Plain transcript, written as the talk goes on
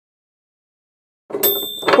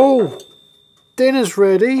Oh, dinner's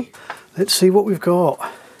ready. Let's see what we've got.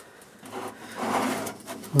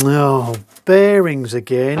 Oh, bearings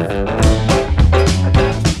again.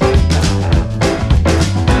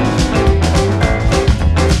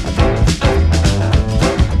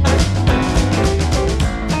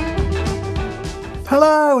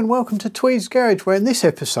 Hello and welcome to Tweed's Garage, where in this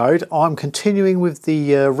episode I'm continuing with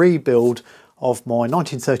the rebuild of my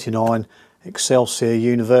 1939 Excelsior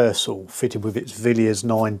Universal fitted with its Villiers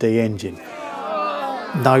 9D engine.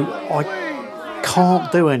 No, I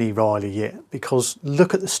can't do any Riley yet because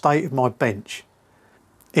look at the state of my bench.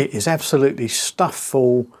 It is absolutely stuffed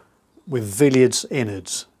full with Villiers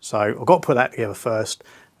innards. So I've got to put that together first,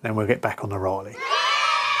 then we'll get back on the Riley.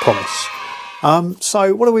 Promise.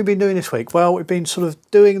 So what have we been doing this week? Well, we've been sort of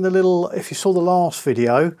doing the little, if you saw the last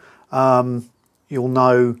video, you'll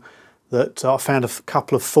know that I found a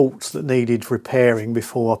couple of faults that needed repairing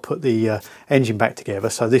before I put the engine back together.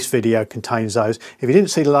 So this video contains those. If you didn't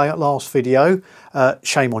see the last video,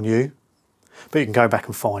 shame on you, but you can go back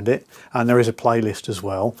and find it. And there is a playlist as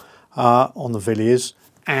well on the Villiers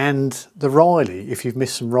and the Riley. If you've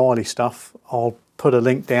missed some Riley stuff, I'll put a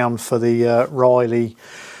link down for the Riley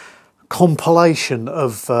compilation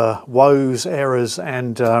of woes, errors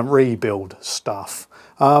and rebuild stuff.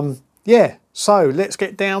 Yeah, so let's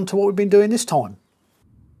get down to what we've been doing this time.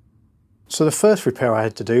 So the first repair I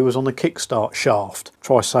had to do was on the kickstart shaft.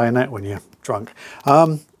 Try saying that when you're drunk.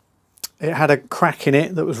 It had a crack in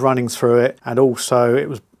it that was running through it, and also it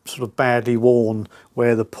was sort of badly worn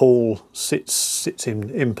where the pawl sits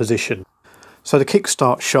in position. So the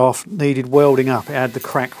kickstart shaft needed welding up. It had the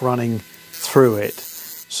crack running through it.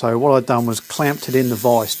 So what I'd done was clamped it in the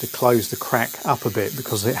vise to close the crack up a bit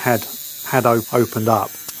because it had opened up.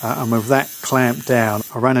 And with that clamped down,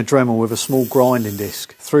 I ran a Dremel with a small grinding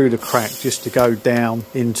disc through the crack just to go down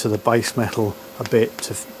into the base metal a bit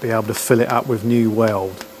to be able to fill it up with new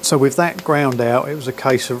weld. So with that ground out, it was a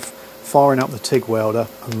case of firing up the TIG welder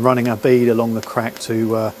and running a bead along the crack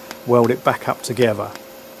to weld it back up together.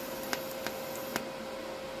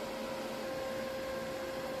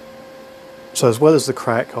 So as well as the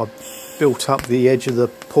crack, I built up the edge of the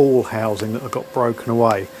pawl housing that I got broken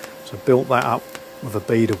away. So I built that up with a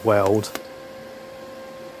bead of weld.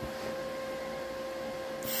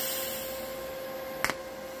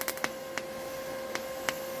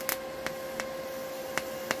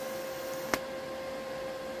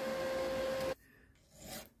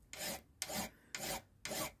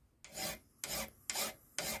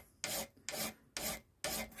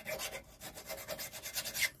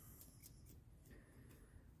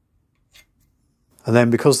 And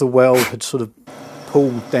then because the weld had sort of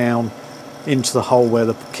pulled down into the hole where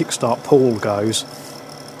the kickstart pawl goes,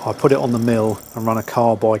 I put it on the mill and run a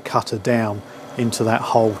carbide cutter down into that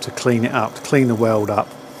hole to clean it up, to clean the weld up.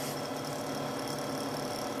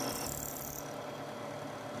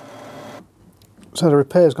 So the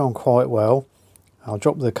repair's gone quite well. I'll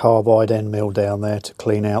drop the carbide end mill down there to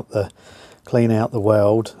clean out the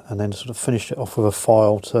weld, and then sort of finish it off with a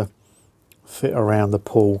file to fit around the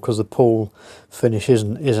pawl, because the pawl finish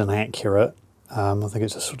isn't accurate. I think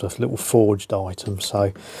it's a sort of little forged item,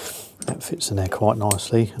 so that fits in there quite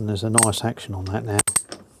nicely, and there's a nice action on that now.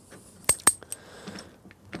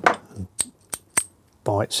 And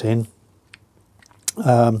bites in.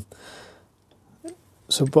 So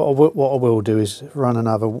what I will do is run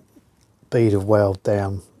another bead of weld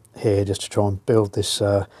down here just to try and build this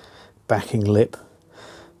backing lip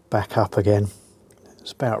back up again.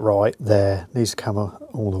 It's about right there, needs to come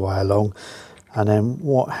all the way along. And then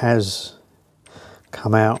what has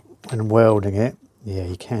come out when welding it, yeah,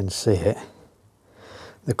 you can see it,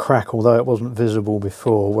 the crack, although it wasn't visible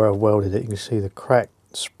before where I welded it, you can see the crack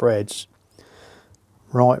spreads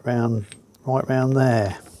right round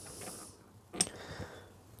there.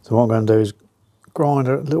 So what I'm going to do is grind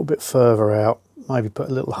it a little bit further out, maybe put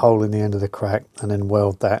a little hole in the end of the crack and then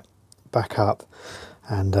weld that back up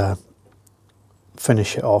and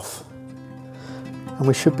finish it off, and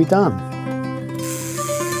we should be done.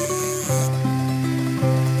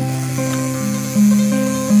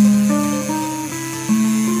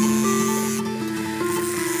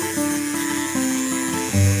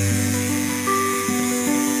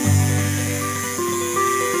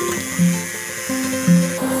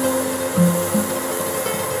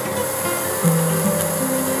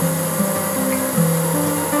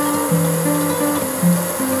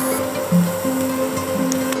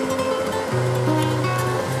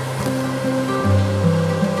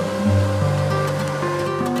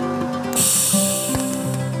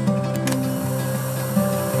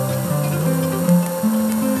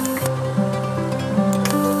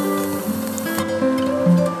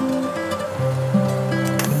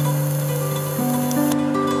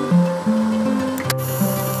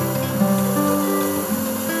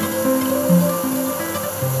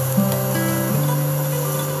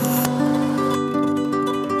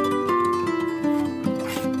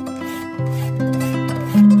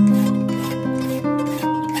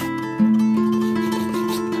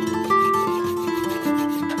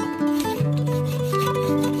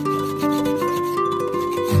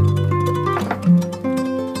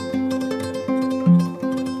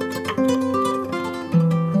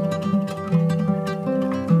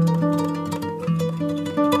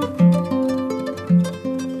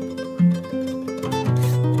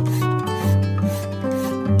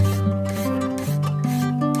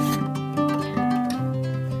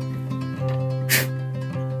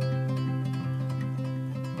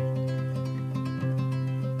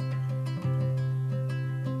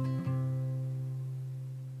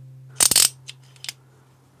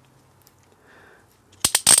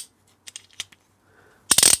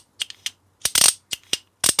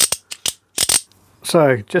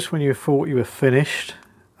 So just when you thought you were finished,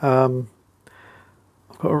 I've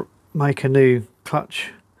got to make a new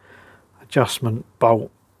clutch adjustment bolt.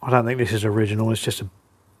 I don't think this is original, it's just a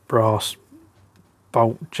brass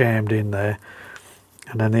bolt jammed in there.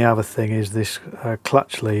 And then the other thing is this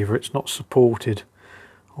clutch lever, it's not supported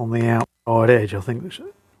on the outside edge. I think,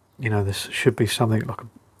 you know, this should be something like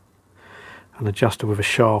an adjuster with a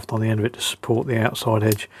shaft on the end of it to support the outside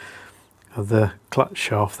edge of the clutch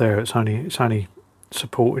shaft there. It's only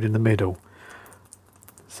supported in the middle.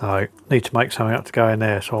 So need to make something up to go in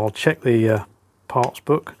there. So I'll check the parts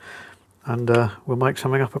book and we'll make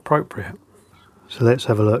something up appropriate. So let's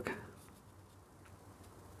have a look.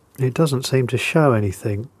 It doesn't seem to show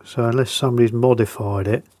anything, so unless somebody's modified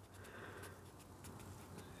it,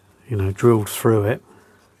 you know, drilled through it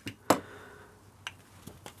and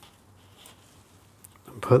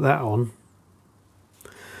put that on,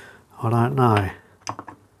 I don't know.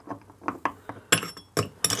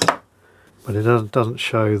 But it doesn't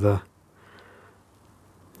show the.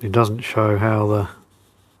 It doesn't show how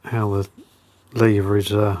the lever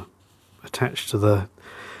is attached to the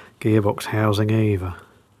gearbox housing either.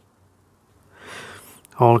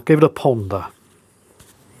 I'll give it a ponder.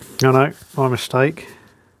 No, my mistake.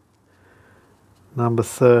 Number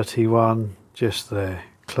 31, just there.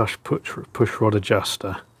 Clutch push rod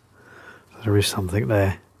adjuster. So there is something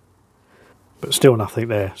there, but still nothing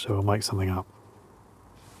there. So we'll make something up.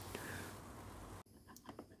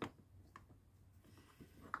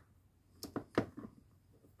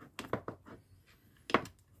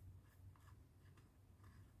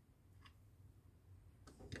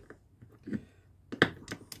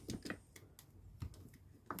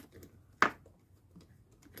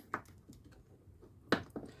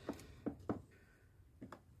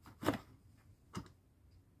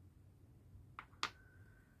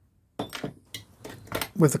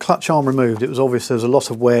 With the clutch arm removed, it was obvious there was a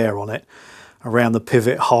lot of wear on it around the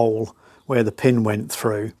pivot hole where the pin went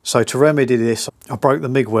through. So to remedy this, I broke the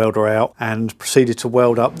MIG welder out and proceeded to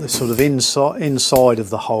weld up the sort of inside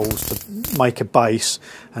of the holes to make a base,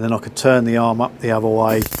 and then I could turn the arm up the other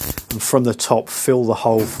way and from the top fill the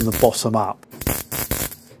hole from the bottom up.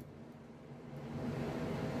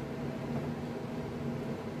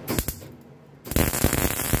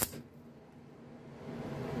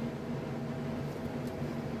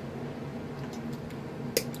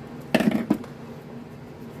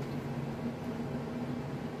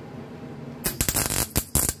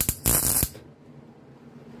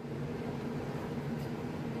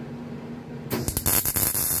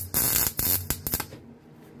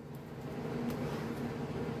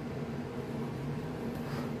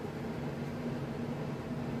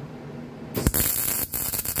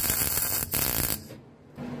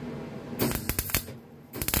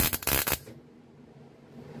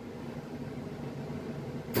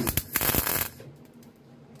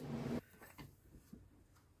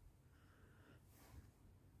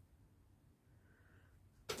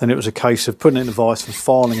 Then it was a case of putting it in the vise and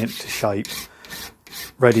filing it to shape,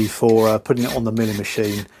 ready for putting it on the milling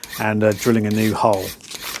machine and drilling a new hole.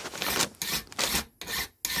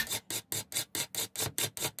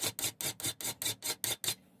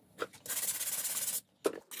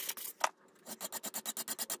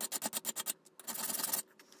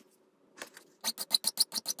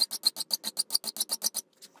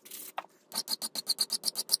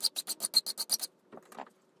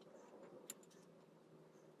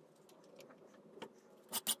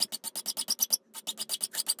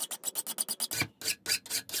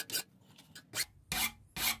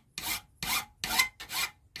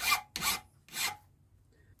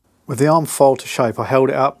 With the arm filed to shape, I held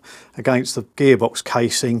it up against the gearbox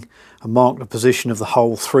casing and marked the position of the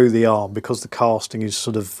hole through the arm, because the casting is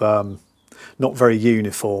sort of not very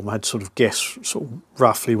uniform. I had sort of guessed sort of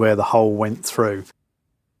roughly where the hole went through.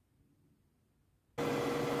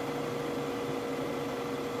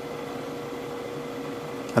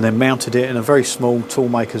 And then mounted it in a very small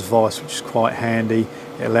toolmaker's vise, which is quite handy.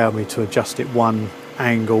 It allowed me to adjust it one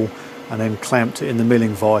angle and then clamped it in the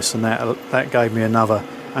milling vise, and that gave me another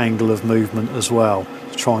angle of movement as well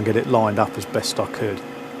to try and get it lined up as best I could.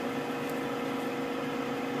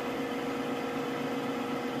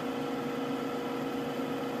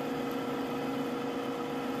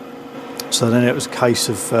 So then it was a case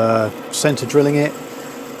of centre drilling it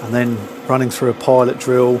and then running through a pilot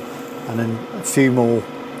drill and then a few more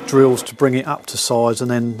drills to bring it up to size, and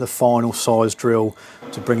then the final size drill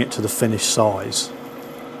to bring it to the finished size.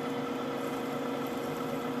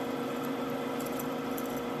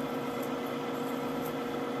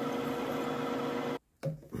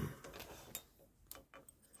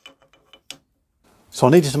 So I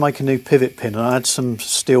needed to make a new pivot pin, and I had some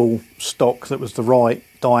steel stock that was the right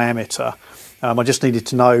diameter. I just needed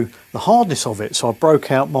to know the hardness of it, so I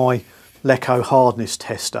broke out my Leco hardness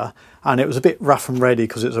tester, and it was a bit rough and ready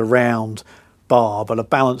because it was a round bar, but I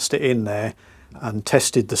balanced it in there and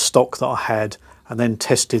tested the stock that I had, and then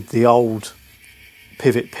tested the old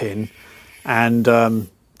pivot pin, and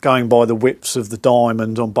going by the widths of the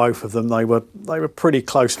diamond on both of them, they were pretty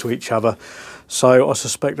close to each other. So I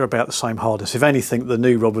suspect they're about the same hardness. If anything, the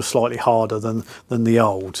new rod was slightly harder than the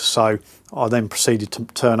old. So I then proceeded to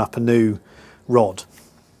turn up a new rod.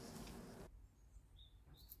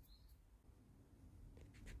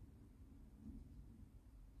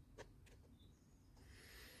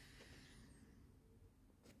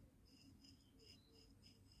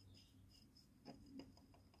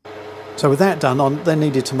 So with that done, I then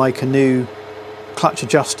needed to make a new clutch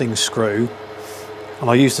adjusting screw, and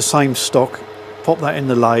I used the same stock, popped that in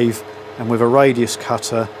the lathe, and with a radius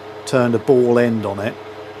cutter turned a ball end on it.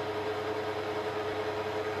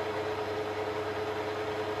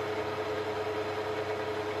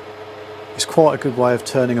 It's quite a good way of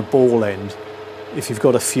turning a ball end. If you've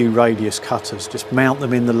got a few radius cutters, just mount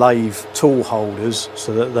them in the lathe tool holders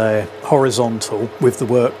so that they're horizontal with the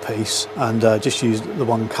workpiece, and just use the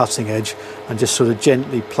one cutting edge and just sort of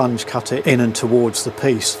gently plunge cut it in and towards the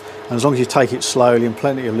piece. And as long as you take it slowly and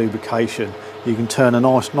plenty of lubrication, you can turn a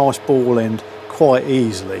nice ball end quite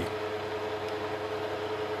easily.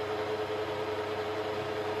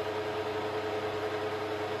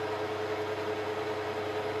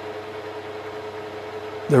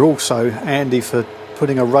 They're also handy for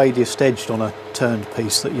putting a radius edge on a turned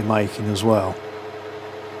piece that you're making as well.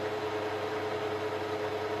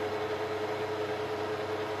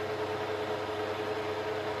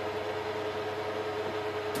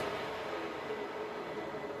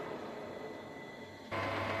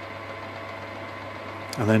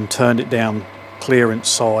 And then turned it down clearance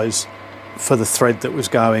size for the thread that was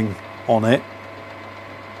going on it.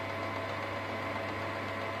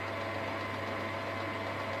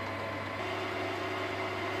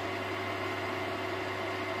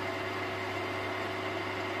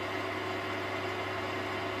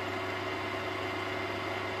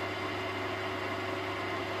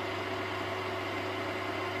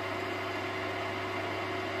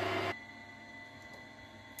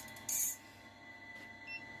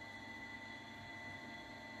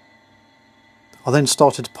 I then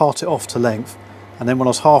started to part it off to length, and then when I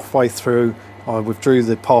was halfway through, I withdrew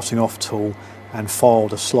the parting off tool and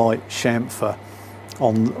filed a slight chamfer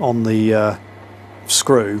on the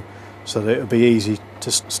screw so that it would be easy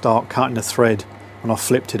to start cutting the thread when I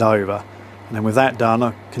flipped it over. And then with that done,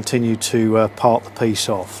 I continued to part the piece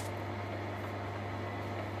off.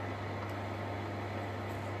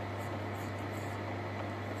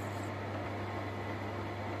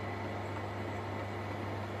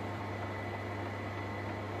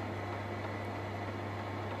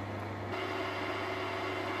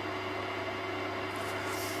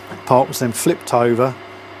 Part was then flipped over,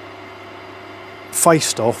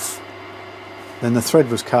 faced off, then the thread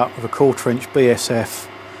was cut with a 1/4 inch BSF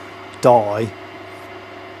die.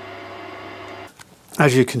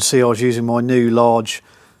 As you can see, I was using my new large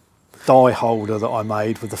die holder that I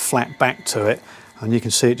made with a flat back to it, and you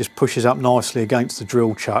can see it just pushes up nicely against the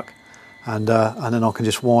drill chuck, and then I can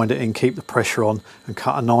just wind it in, keep the pressure on, and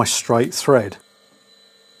cut a nice straight thread.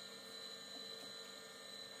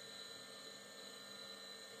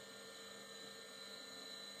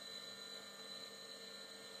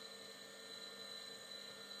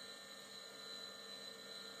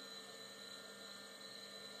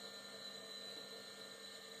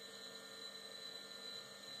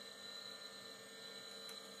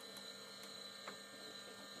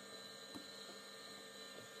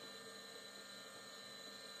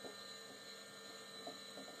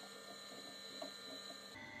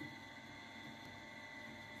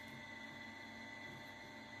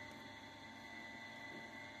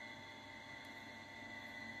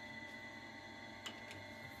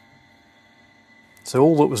 So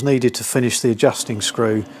all that was needed to finish the adjusting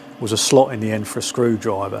screw was a slot in the end for a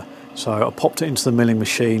screwdriver. So I popped it into the milling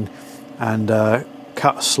machine and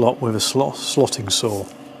cut a slot with a slotting saw.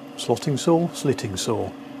 Slotting saw? Slitting saw.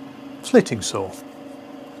 Slitting saw.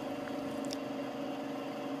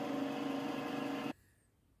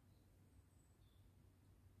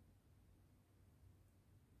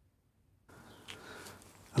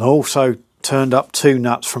 And I also turned up 2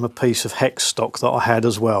 nuts from a piece of hex stock that I had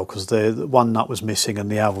as well, because the one nut was missing and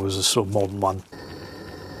the other was a sort of modern one.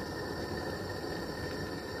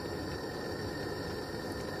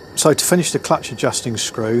 So to finish the clutch adjusting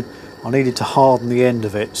screw, I needed to harden the end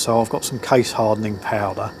of it, so I've got some case hardening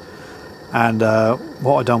powder, and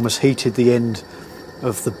what I'd done was heated the end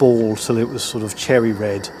of the ball till it was sort of cherry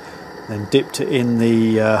red, then dipped it in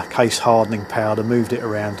the case hardening powder, moved it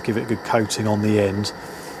around to give it a good coating on the end,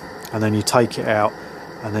 and then you take it out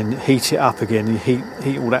and then heat it up again. You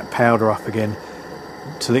heat all that powder up again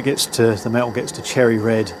till it gets to, the metal gets to cherry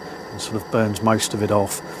red and sort of burns most of it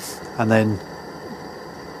off, and then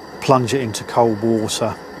plunge it into cold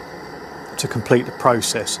water to complete the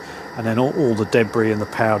process, and then all the debris and the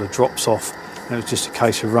powder drops off, and it was just a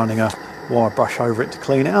case of running a wire brush over it to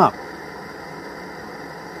clean it up.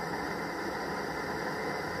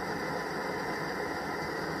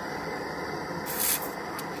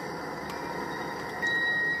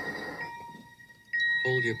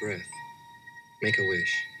 Hold your breath. Make a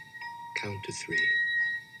wish. Count to 3.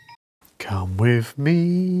 Come with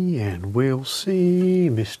me and we'll see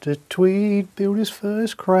Mr. Tweed build his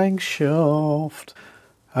first crankshaft.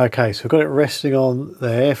 Okay, so we've got it resting on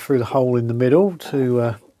there through the hole in the middle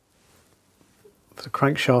to for the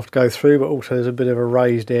crankshaft to go through, but also there's a bit of a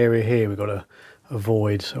raised area here we've got to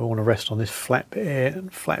avoid, so I want to rest on this flat bit here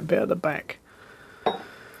and flat bit at the back.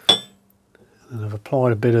 And I've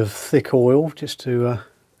applied a bit of thick oil just to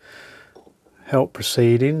help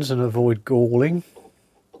proceedings and avoid galling.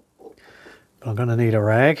 But I'm going to need a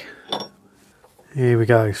rag. Here we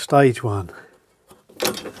go, stage 1.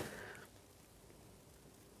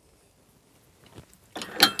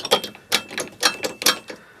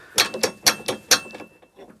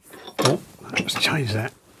 Oh, let's change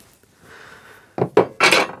that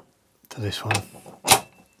to this one.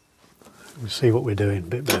 We'll see what we're doing a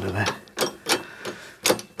bit better there.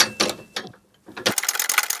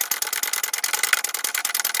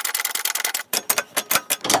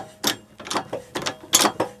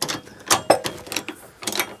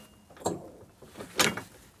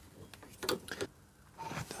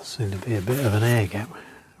 Seems to be a bit of an air gap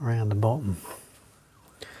around the bottom.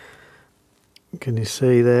 Can you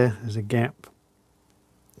see there? There's a gap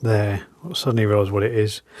there. I suddenly realised what it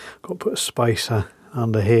is. I've got to put a spacer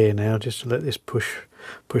under here now just to let this push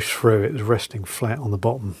through. It was resting flat on the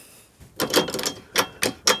bottom.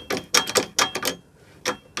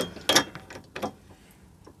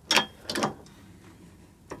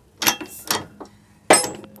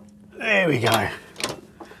 There we go.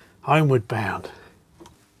 Homeward bound.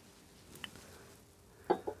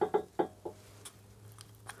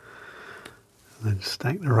 And then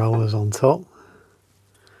stack the rollers on top.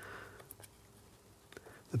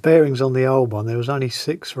 The bearings on the old one, there was only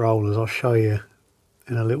 6 rollers. I'll show you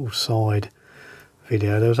in a little side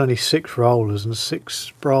video. There was only 6 rollers and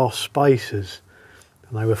 6 brass spacers,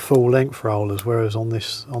 and they were full length rollers, whereas on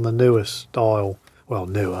the newer style, well,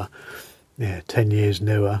 newer, yeah, 10 years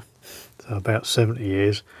newer, so about 70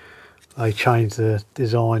 years, they changed the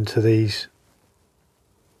design to these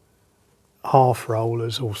half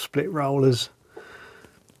rollers or split rollers,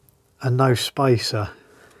 and no spacer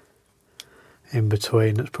in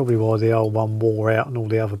between. That's probably why the old one wore out and all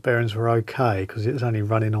the other bearings were okay, because it was only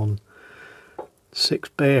running on 6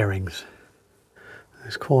 bearings.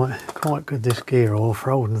 It's quite good, this gear oil, for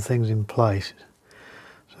holding things in place.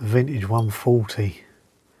 It's a vintage 140.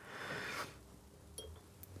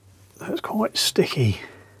 That's quite sticky,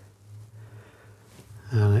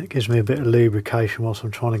 and it gives me a bit of lubrication whilst I'm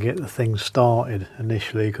trying to get the thing started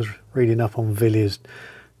initially, because reading up on Villiers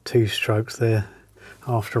 2-strokes there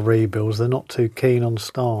after rebuilds, they're not too keen on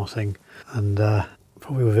starting, and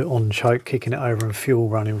probably with it on choke, kicking it over and fuel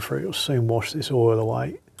running through, it'll soon wash this oil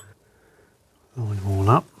away. Line them all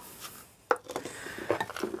up.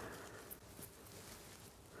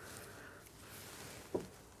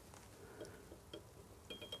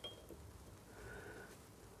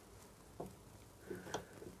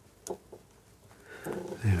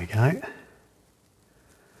 There we go.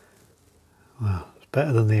 Well, it's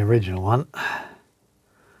better than the original one.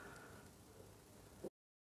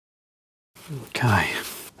 Okay,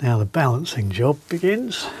 now the balancing job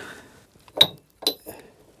begins.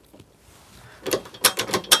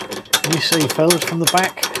 Can you see, fellas, from the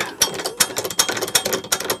back?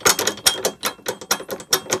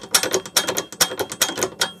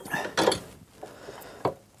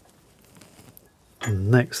 And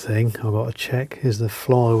the next thing I've got to check is the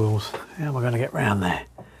flywheels. How am I going to get round there?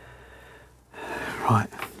 Right,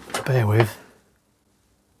 bear with.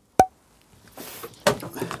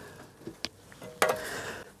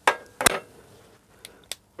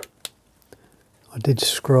 I did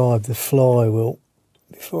scribe the flywheel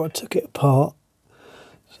before I took it apart,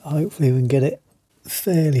 so hopefully we can get it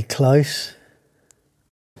fairly close.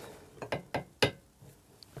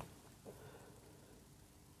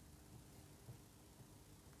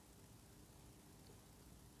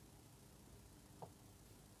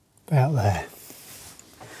 about there.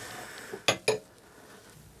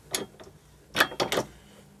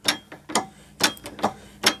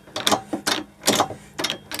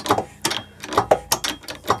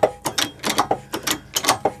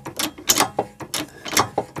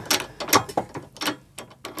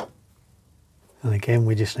 And again,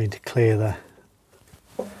 we just need to clear the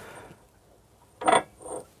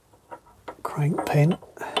crank pin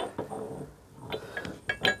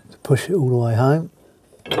to push it all the way home.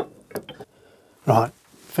 Right,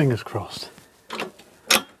 fingers crossed.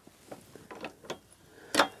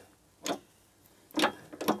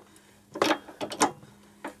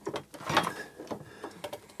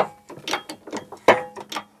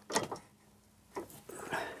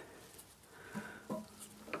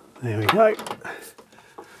 There we go.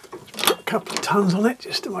 Put a couple of tons on it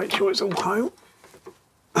just to make sure it's all home.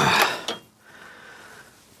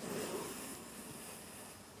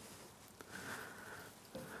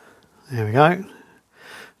 There we go.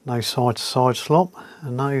 No side to side slop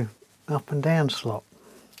and no up and down slop.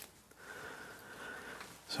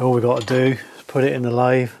 So all we've got to do is put it in the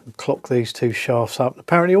lathe and clock these two shafts up.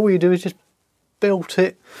 Apparently all you do is just belt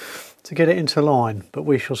it to get it into line, but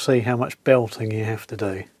we shall see how much belting you have to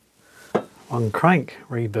do. One crank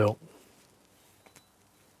rebuilt.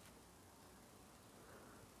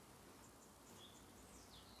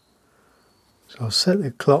 So I'll set the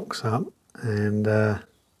clocks up, and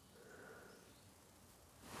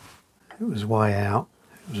it was way out.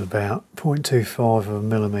 It was about 0.25 of a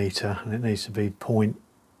millimetre, and it needs to be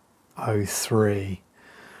 0.03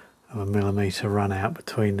 of a millimetre run out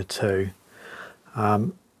between the two.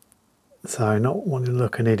 So not wanting to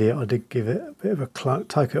look an idiot, I did give it a bit of a clunk,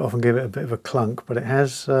 take it off and give it a bit of a clunk, but it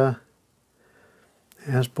has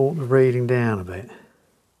brought the reading down a bit.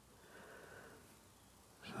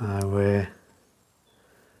 So we're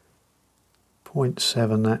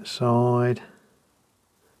 0.7 that side,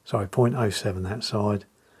 sorry, 0.07 that side,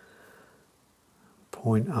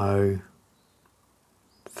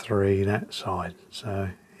 0.03 that side. So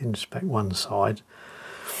inspect one side.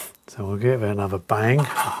 So we'll give it another bang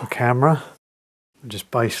off the camera. We're just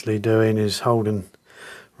basically doing is holding,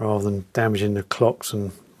 rather than damaging the clocks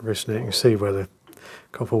and risking it, you can see where the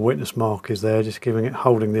copper witness mark is there, just giving it,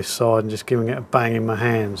 holding this side and just giving it a bang in my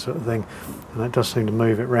hand sort of thing. And that does seem to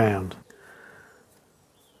move it round.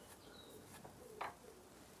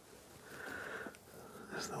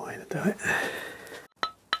 That's the way to do it.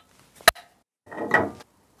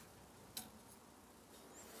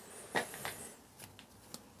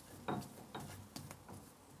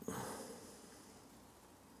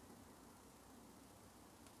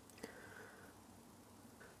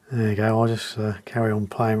 There you go, I'll just carry on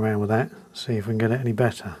playing around with that, see if we can get it any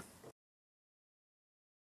better.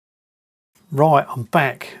 Right, I'm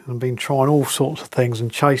back. I've been trying all sorts of things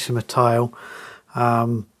and chasing my tail.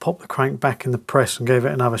 Popped the crank back in the press and gave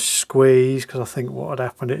it another squeeze, because I think what had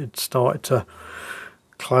happened, it had started to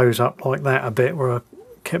close up like that a bit, where I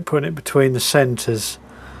kept putting it between the centres.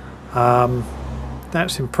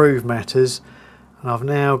 That's improved matters, and I've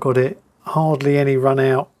now got it hardly any run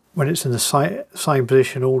out when it's in the same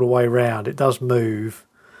position all the way round. It does move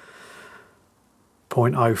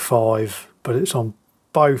 0.05, but it's on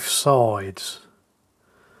both sides.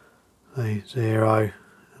 See, 0,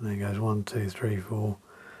 and then it goes 1, 2, 3, 4,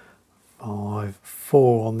 5,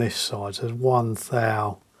 4 on this side. So there's 1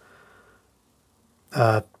 thou,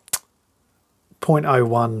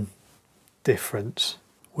 0.01 difference,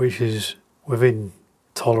 which is within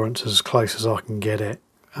tolerance as close as I can get it.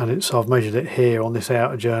 And I've measured it here on this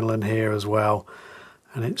outer journal and here as well,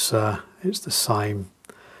 and it's the same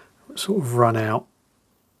sort of run out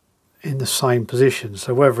in the same position.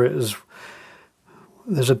 So whether there's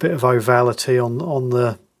a bit of ovality on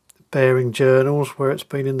the bearing journals where it's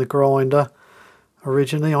been in the grinder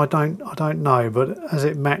originally, I don't know, but as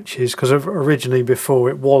it matches, because originally before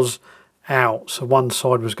it was out, so one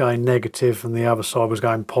side was going negative and the other side was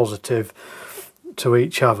going positive to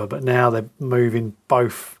each other, but now they're moving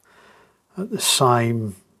both at the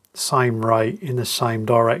same rate in the same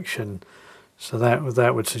direction. So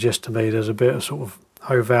that would suggest to me there's a bit of sort of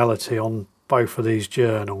ovality on both of these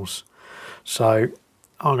journals. So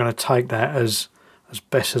I'm going to take that as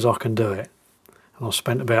best as I can do it, and I've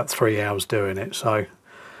spent about 3 hours doing it, so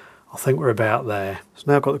I think we're about there. So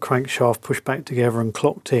now I've got the crankshaft pushed back together and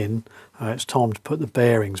clocked in. It's time to put the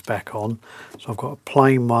bearings back on. So I've got a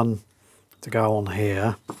plain one to go on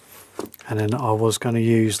here, and then I was going to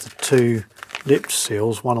use the two lip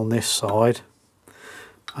seals, one on this side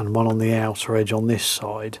and one on the outer edge on this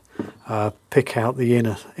side. Pick out the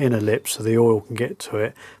inner lip so the oil can get to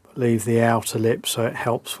it, leave the outer lip so it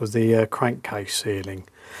helps with the crankcase sealing.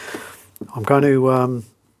 I'm going to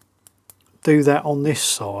do that on this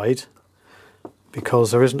side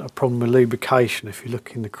because there isn't a problem with lubrication. If you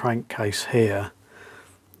look in the crankcase here,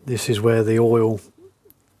 this is where the oil,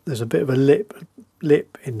 there's a bit of a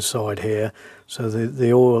lip inside here, so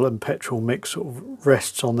the oil and petrol mix sort of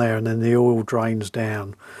rests on there, and then the oil drains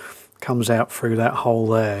down, comes out through that hole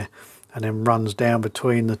there, and then runs down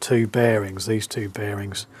between the two bearings, these two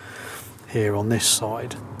bearings here on this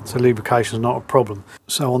side. So lubrication is not a problem.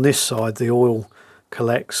 So on this side the oil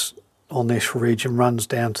collects on this ridge and runs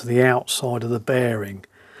down to the outside of the bearing.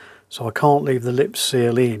 So I can't leave the lip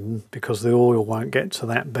seal in because the oil won't get to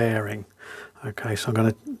that bearing. Okay, so I'm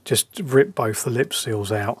going to just rip both the lip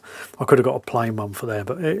seals out. I could have got a plain one for there,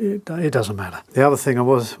 but it doesn't matter. The other thing I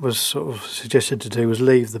was sort of suggested to do was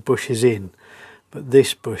leave the bushes in, but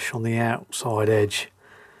this bush on the outside edge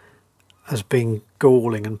has been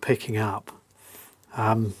galling and picking up.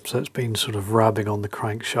 So it's been sort of rubbing on the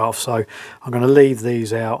crankshaft. So I'm going to leave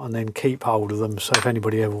these out and then keep hold of them, so if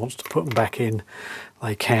anybody ever wants to put them back in,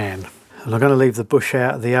 they can. And I'm going to leave the bush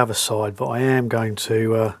out of the other side, but I am going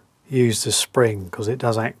to use the spring because it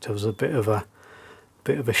does act as a bit of a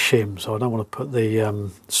shim, so I don't want to put the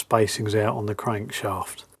spacings out on the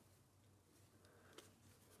crankshaft.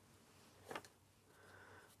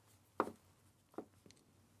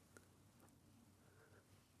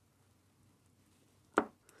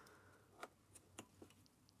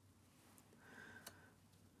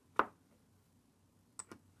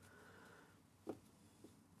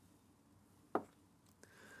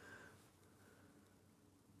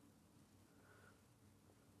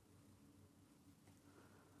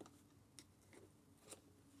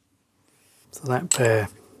 So that pair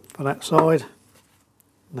for that side,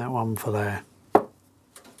 and that one for there.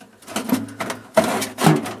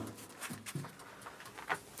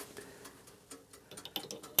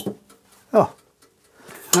 Oh,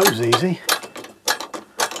 that was easy.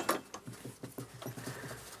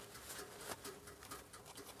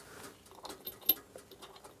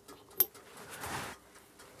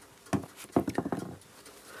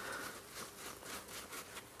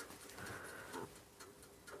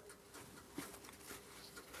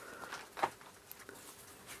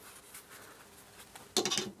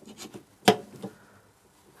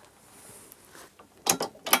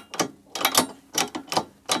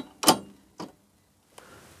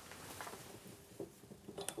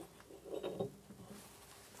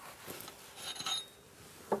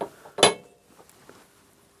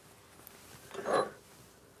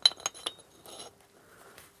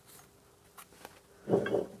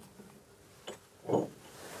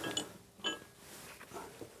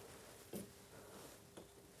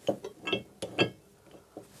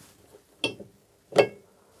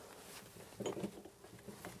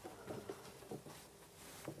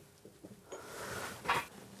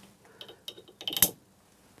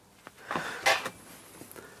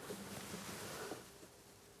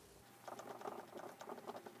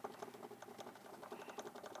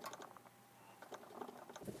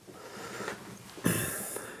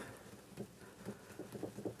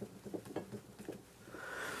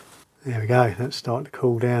 There we go, that's starting to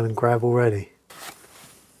cool down and grab already.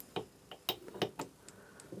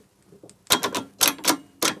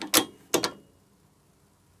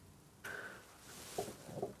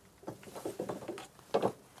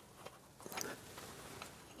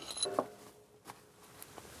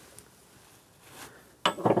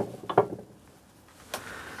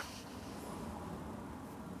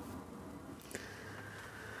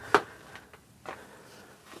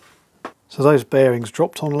 So those bearings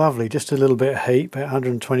dropped on lovely, just a little bit of heat, about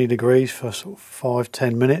 120 degrees for sort of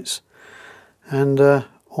 5–10 minutes, and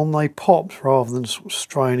on they popped rather than sort of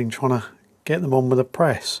straining trying to get them on with a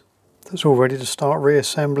press. That's all ready to start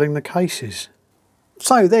reassembling the cases.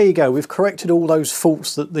 So there you go, we've corrected all those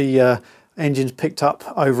faults that the engine's picked up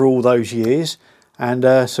over all those years, and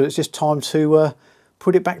so it's just time to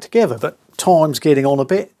put it back together, but time's getting on a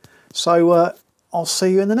bit, so I'll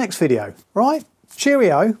see you in the next video. Right,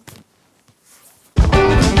 cheerio.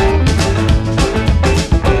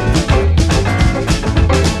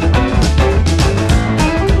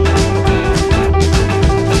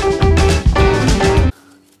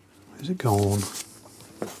 Where's it gone?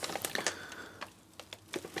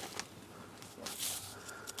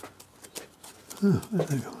 Oh, where's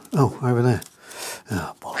it gone? Oh, over there.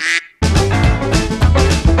 Oh, bollocks.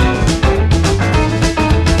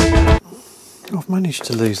 I've managed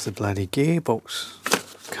to lose the bloody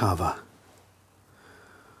gearbox cover.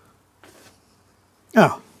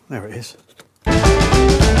 Oh, there it is.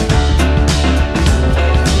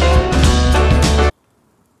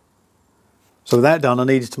 So with that done, I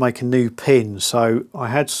needed to make a new pin. So I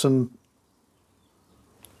had some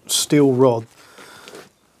steel rod.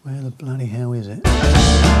 Where the bloody hell is it?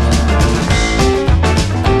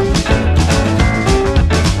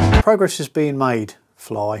 Progress is being made,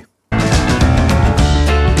 fly.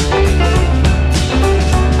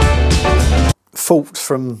 Faults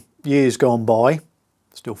from years gone by,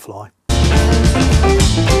 still fly.